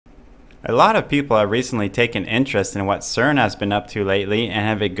A lot of people have recently taken interest in what CERN has been up to lately and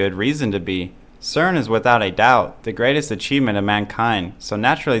have a good reason to be. CERN is without a doubt the greatest achievement of mankind, so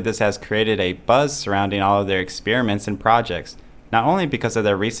naturally this has created a buzz surrounding all of their experiments and projects, not only because of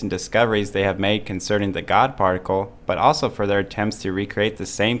their recent discoveries they have made concerning the God particle, but also for their attempts to recreate the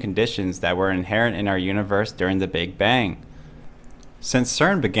same conditions that were inherent in our universe during the Big Bang. Since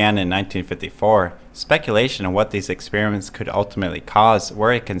CERN began in 1954, speculation on what these experiments could ultimately cause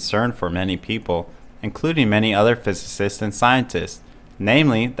were a concern for many people, including many other physicists and scientists,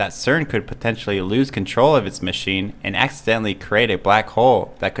 namely that CERN could potentially lose control of its machine and accidentally create a black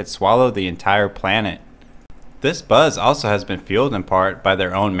hole that could swallow the entire planet. This buzz also has been fueled in part by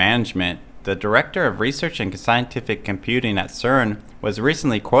their own management. The director of research and scientific computing at CERN was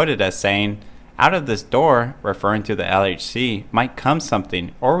recently quoted as saying, "Out of this door," referring to the LHC, "might come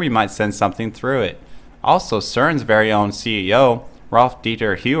something, or we might send something through it." Also, CERN's very own CEO, Rolf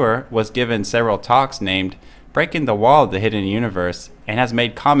Dieter Heuer, was given several talks named Breaking the Wall of the Hidden Universe, and has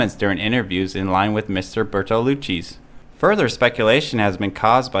made comments during interviews in line with Mr. Bertolucci's. Further speculation has been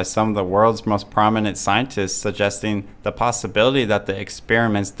caused by some of the world's most prominent scientists suggesting the possibility that the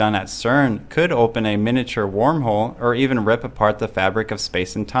experiments done at CERN could open a miniature wormhole or even rip apart the fabric of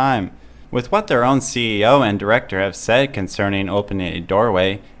space and time. With what their own CEO and director have said concerning opening a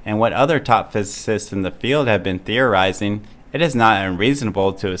doorway, and what other top physicists in the field have been theorizing, it is not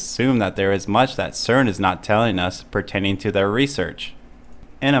unreasonable to assume that there is much that CERN is not telling us pertaining to their research.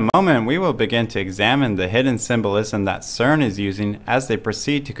 In a moment, we will begin to examine the hidden symbolism that CERN is using as they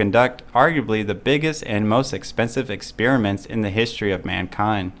proceed to conduct arguably the biggest and most expensive experiments in the history of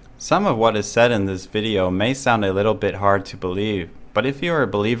mankind. Some of what is said in this video may sound a little bit hard to believe, but if you are a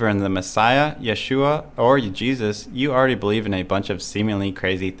believer in the Messiah, Yeshua, or Jesus, you already believe in a bunch of seemingly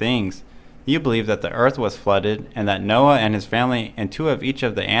crazy things. You believe that the earth was flooded and that Noah and his family and two of each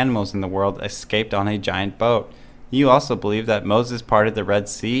of the animals in the world escaped on a giant boat. You also believe that Moses parted the Red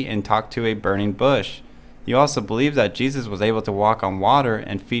Sea and talked to a burning bush. You also believe that Jesus was able to walk on water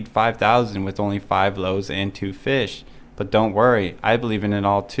and feed 5,000 with only 5 loaves and 2 fish. But don't worry, I believe in it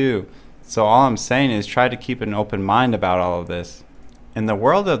all too. So all I'm saying is try to keep an open mind about all of this. In the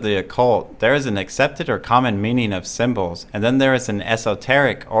world of the occult, there is an accepted or common meaning of symbols, and then there is an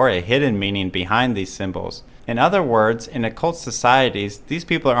esoteric or a hidden meaning behind these symbols. In other words, in occult societies, these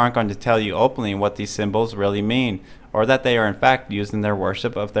people aren't going to tell you openly what these symbols really mean, or that they are in fact used in their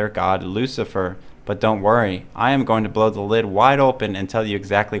worship of their god Lucifer. But don't worry, I am going to blow the lid wide open and tell you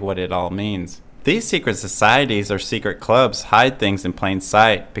exactly what it all means. These secret societies or secret clubs hide things in plain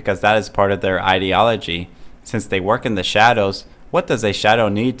sight because that is part of their ideology. Since they work in the shadows, what does a shadow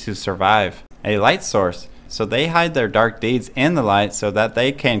need to survive? A light source. So they hide their dark deeds in the light so that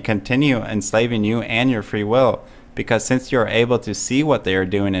they can continue enslaving you and your free will. Because since you are able to see what they are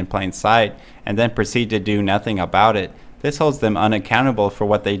doing in plain sight and then proceed to do nothing about it, this holds them unaccountable for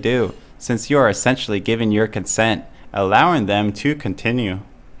what they do, since you are essentially giving your consent, allowing them to continue.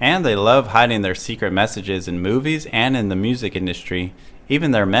 And they love hiding their secret messages in movies and in the music industry.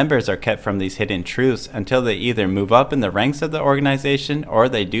 Even their members are kept from these hidden truths until they either move up in the ranks of the organization or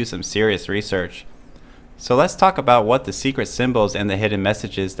they do some serious research. So let's talk about what the secret symbols and the hidden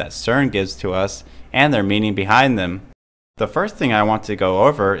messages that CERN gives to us and their meaning behind them. The first thing I want to go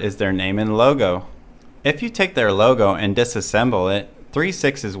over is their name and logo. If you take their logo and disassemble it, 3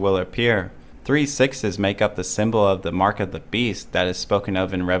 6s will appear. 3 6s make up the symbol of the mark of the beast that is spoken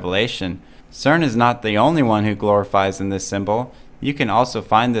of in Revelation. CERN is not the only one who glorifies in this symbol. You can also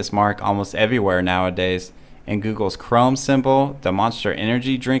find this mark almost everywhere nowadays. In Google's Chrome symbol, the Monster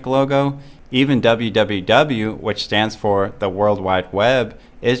Energy drink logo, even www, which stands for the World Wide Web,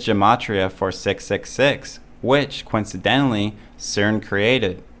 is gematria for 666, which, coincidentally, CERN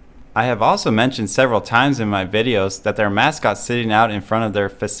created. I have also mentioned several times in my videos that their mascot sitting out in front of their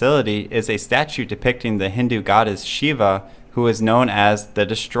facility is a statue depicting the Hindu goddess Shiva, who is known as the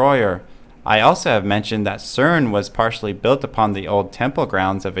Destroyer. I also have mentioned that CERN was partially built upon the old temple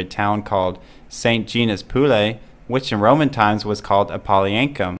grounds of a town called St. Genis-Pouilly, which in Roman times was called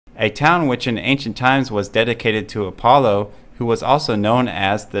Apolliacum, a town which in ancient times was dedicated to Apollo, who was also known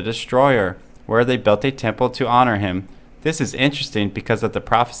as the Destroyer, where they built a temple to honor him. This is interesting because of the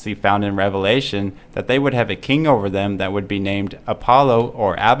prophecy found in Revelation that they would have a king over them that would be named Apollo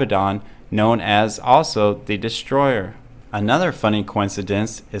or Abaddon, known as also the Destroyer. Another funny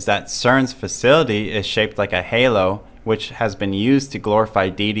coincidence is that CERN's facility is shaped like a halo, which has been used to glorify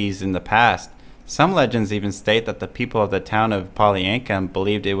deities in the past. Some legends even state that the people of the town of Apolliacum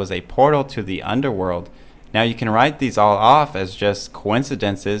believed it was a portal to the underworld. Now you can write these all off as just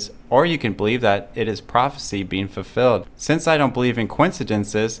coincidences, or you can believe that it is prophecy being fulfilled. Since I don't believe in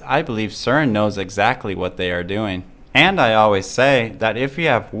coincidences, I believe CERN knows exactly what they are doing. And I always say that if you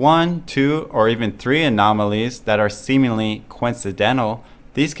have 1, 2, or even 3 anomalies that are seemingly coincidental,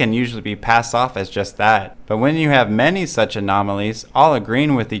 these can usually be passed off as just that. But when you have many such anomalies, all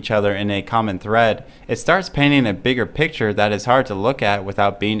agreeing with each other in a common thread, it starts painting a bigger picture that is hard to look at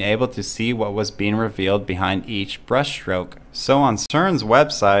without being able to see what was being revealed behind each brushstroke. So on CERN's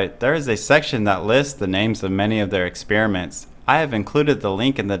website, there is a section that lists the names of many of their experiments. I have included the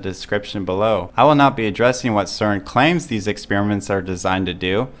link in the description below. I will not be addressing what CERN claims these experiments are designed to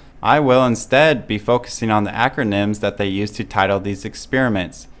do. I will instead be focusing on the acronyms that they use to title these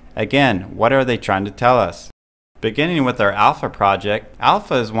experiments. Again, what are they trying to tell us? Beginning with our Alpha project,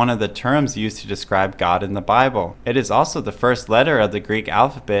 Alpha is one of the terms used to describe God in the Bible. It is also the first letter of the Greek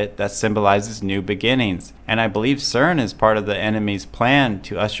alphabet that symbolizes new beginnings, and I believe CERN is part of the enemy's plan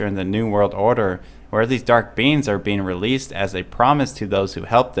to usher in the New World Order, where these dark beings are being released as a promise to those who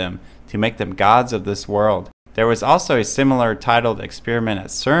help them, to make them gods of this world. There was also a similar titled experiment at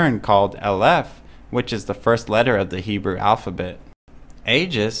CERN called Aleph, which is the first letter of the Hebrew alphabet.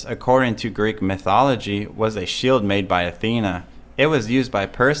 Aegis, according to Greek mythology, was a shield made by Athena. It was used by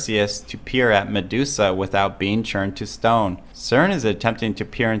Perseus to peer at Medusa without being turned to stone. CERN is attempting to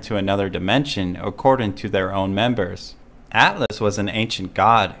peer into another dimension according to their own members. Atlas was an ancient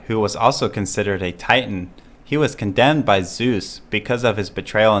god who was also considered a titan. He was condemned by Zeus because of his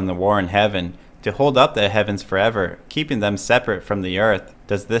betrayal in the war in heaven, to hold up the heavens forever, keeping them separate from the earth.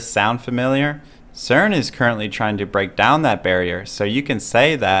 Does this sound familiar? CERN is currently trying to break down that barrier, so you can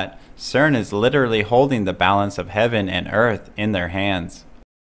say that CERN is literally holding the balance of heaven and earth in their hands.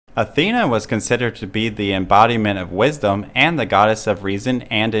 Athena was considered to be the embodiment of wisdom and the goddess of reason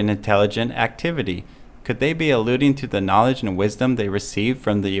and intelligent activity. Could they be alluding to the knowledge and wisdom they received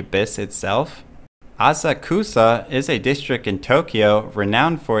from the abyss itself? Asakusa is a district in Tokyo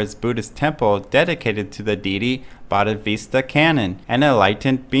renowned for its Buddhist temple dedicated to the deity Bodhisattva Kannon, an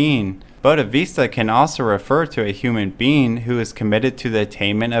enlightened being. Bodhisattva can also refer to a human being who is committed to the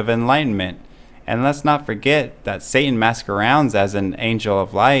attainment of enlightenment. And let's not forget that Satan masquerades as an angel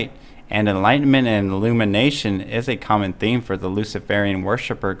of light, and enlightenment and illumination is a common theme for the Luciferian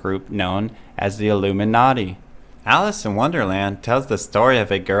worshipper group known as the Illuminati. Alice in Wonderland tells the story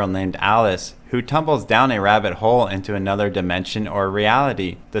of a girl named Alice who tumbles down a rabbit hole into another dimension or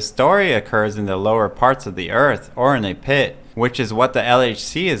reality. The story occurs in the lower parts of the earth or in a pit, which is what the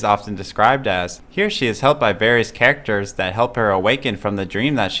LHC is often described as. Here she is helped by various characters that help her awaken from the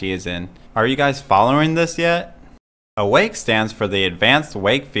dream that she is in. Are you guys following this yet? AWAKE stands for the Advanced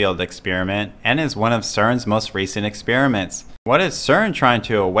Wakefield Experiment and is one of CERN's most recent experiments. What is CERN trying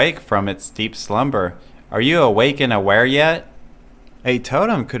to awake from its deep slumber? Are you awake and aware yet? A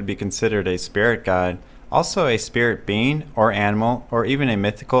totem could be considered a spirit guide, also a spirit being or animal or even a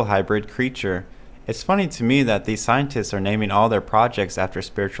mythical hybrid creature. It's funny to me that these scientists are naming all their projects after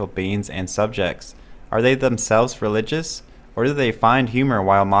spiritual beings and subjects. Are they themselves religious, or do they find humor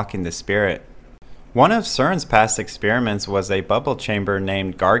while mocking the spirit? One of CERN's past experiments was a bubble chamber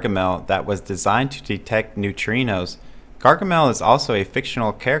named Gargamel that was designed to detect neutrinos. Gargamel is also a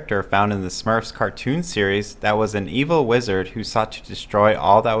fictional character found in the Smurfs cartoon series that was an evil wizard who sought to destroy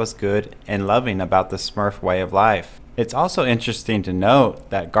all that was good and loving about the Smurf way of life. It's also interesting to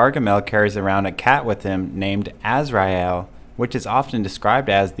note that Gargamel carries around a cat with him named Azrael, which is often described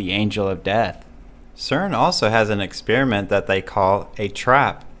as the Angel of Death. CERN also has an experiment that they call a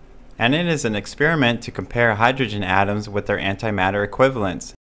trap, and it is an experiment to compare hydrogen atoms with their antimatter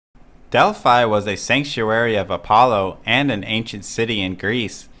equivalents. Delphi was a sanctuary of Apollo and an ancient city in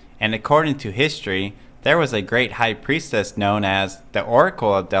Greece, and according to history, there was a great high priestess known as the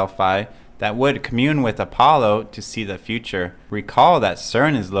Oracle of Delphi that would commune with Apollo to see the future. Recall that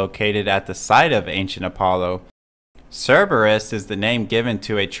CERN is located at the site of ancient Apollo. Cerberus is the name given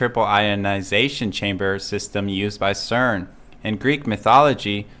to a triple ionization chamber system used by CERN. In Greek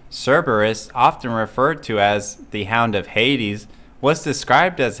mythology, Cerberus, often referred to as the Hound of Hades, was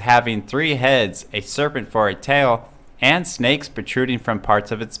described as having 3 heads, a serpent for a tail, and snakes protruding from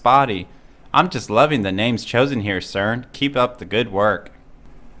parts of its body. I'm just loving the names chosen here, CERN. Keep up the good work.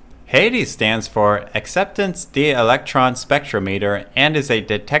 Hades stands for Acceptance D-Electron Spectrometer and is a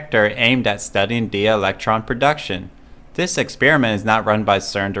detector aimed at studying D-electron production. This experiment is not run by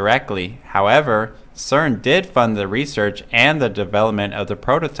CERN directly. However, CERN did fund the research and the development of the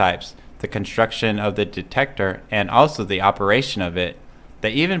prototypes, the construction of the detector, and also the operation of it.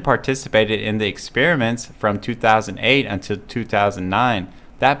 They even participated in the experiments from 2008 until 2009.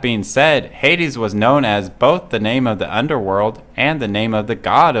 That being said, Hades was known as both the name of the underworld and the name of the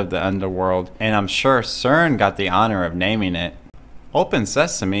god of the underworld, and I'm sure CERN got the honor of naming it. Open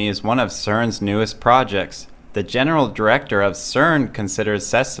Sesame is one of CERN's newest projects. The general director of CERN considers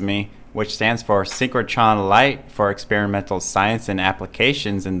Sesame, which stands for Synchrotron Light for Experimental Science and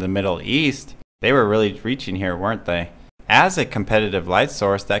Applications in the Middle East. They were really reaching here, weren't they? As a competitive light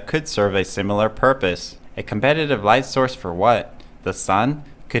source that could serve a similar purpose. A competitive light source for what? The sun?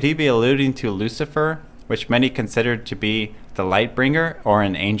 Could he be alluding to Lucifer, which many consider to be the light bringer or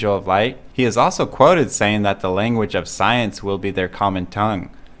an angel of light? He is also quoted saying that the language of science will be their common tongue.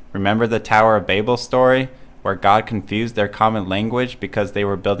 Remember the Tower of Babel story, where God confused their common language because they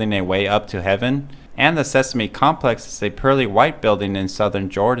were building a way up to heaven? And the Sesame complex is a pearly white building in southern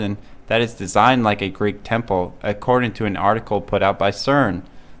Jordan that is designed like a Greek temple, according to an article put out by CERN.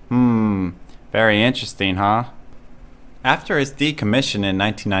 Very interesting, huh? After its decommission in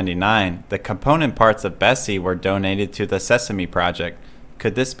 1999, the component parts of Bessie were donated to the Sesame Project.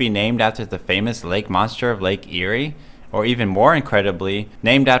 Could this be named after the famous lake monster of Lake Erie? Or even more incredibly,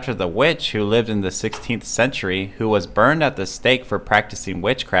 named after the witch who lived in the 16th century, who was burned at the stake for practicing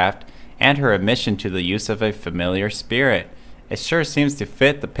witchcraft, and her admission to the use of a familiar spirit. It sure seems to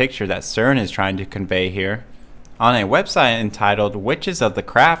fit the picture that CERN is trying to convey here. On a website entitled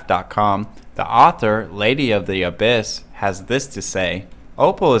witchesofthecraft.com, the author, Lady of the Abyss, has this to say: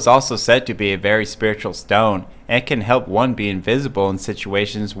 Opal is also said to be a very spiritual stone, and can help one be invisible in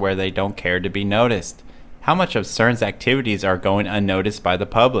situations where they don't care to be noticed. How much of CERN's activities are going unnoticed by the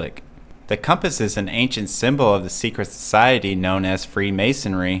public? The compass is an ancient symbol of the secret society known as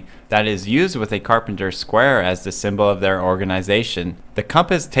Freemasonry that is used with a carpenter's square as the symbol of their organization. The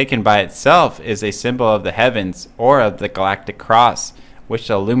compass taken by itself is a symbol of the heavens, or of the galactic cross, which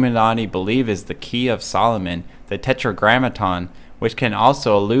the Illuminati believe is the key of Solomon, the tetragrammaton, which can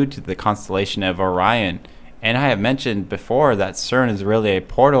also allude to the constellation of Orion. And I have mentioned before that CERN is really a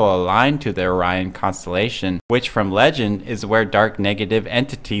portal aligned to the Orion constellation, which from legend is where dark negative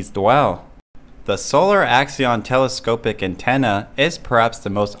entities dwell. The solar Axion telescopic antenna is perhaps the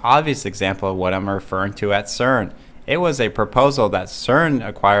most obvious example of what I'm referring to at CERN. It was a proposal that CERN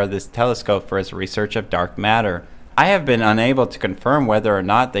acquire this telescope for its research of dark matter. I have been unable to confirm whether or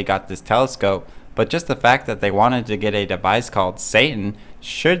not they got this telescope, but just the fact that they wanted to get a device called Satan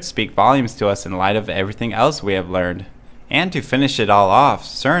should speak volumes to us in light of everything else we have learned. And to finish it all off,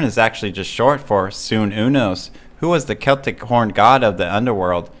 CERN is actually just short for Sun Unos, who was the Celtic horned god of the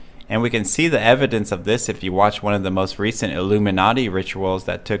underworld, and we can see the evidence of this if you watch one of the most recent Illuminati rituals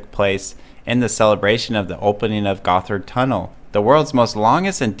that took place in the celebration of the opening of Gothard Tunnel, the world's most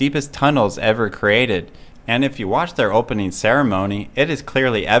longest and deepest tunnels ever created. And if you watch their opening ceremony, it is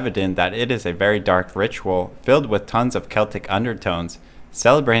clearly evident that it is a very dark ritual filled with tons of Celtic undertones,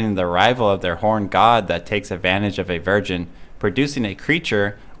 celebrating the arrival of their horned god that takes advantage of a virgin, producing a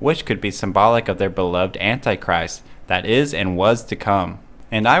creature which could be symbolic of their beloved Antichrist that is and was to come.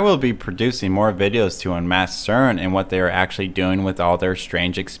 And I will be producing more videos to unmask CERN and what they are actually doing with all their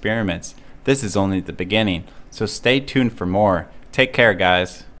strange experiments. This is only the beginning, so stay tuned for more. Take care,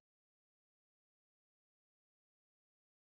 guys.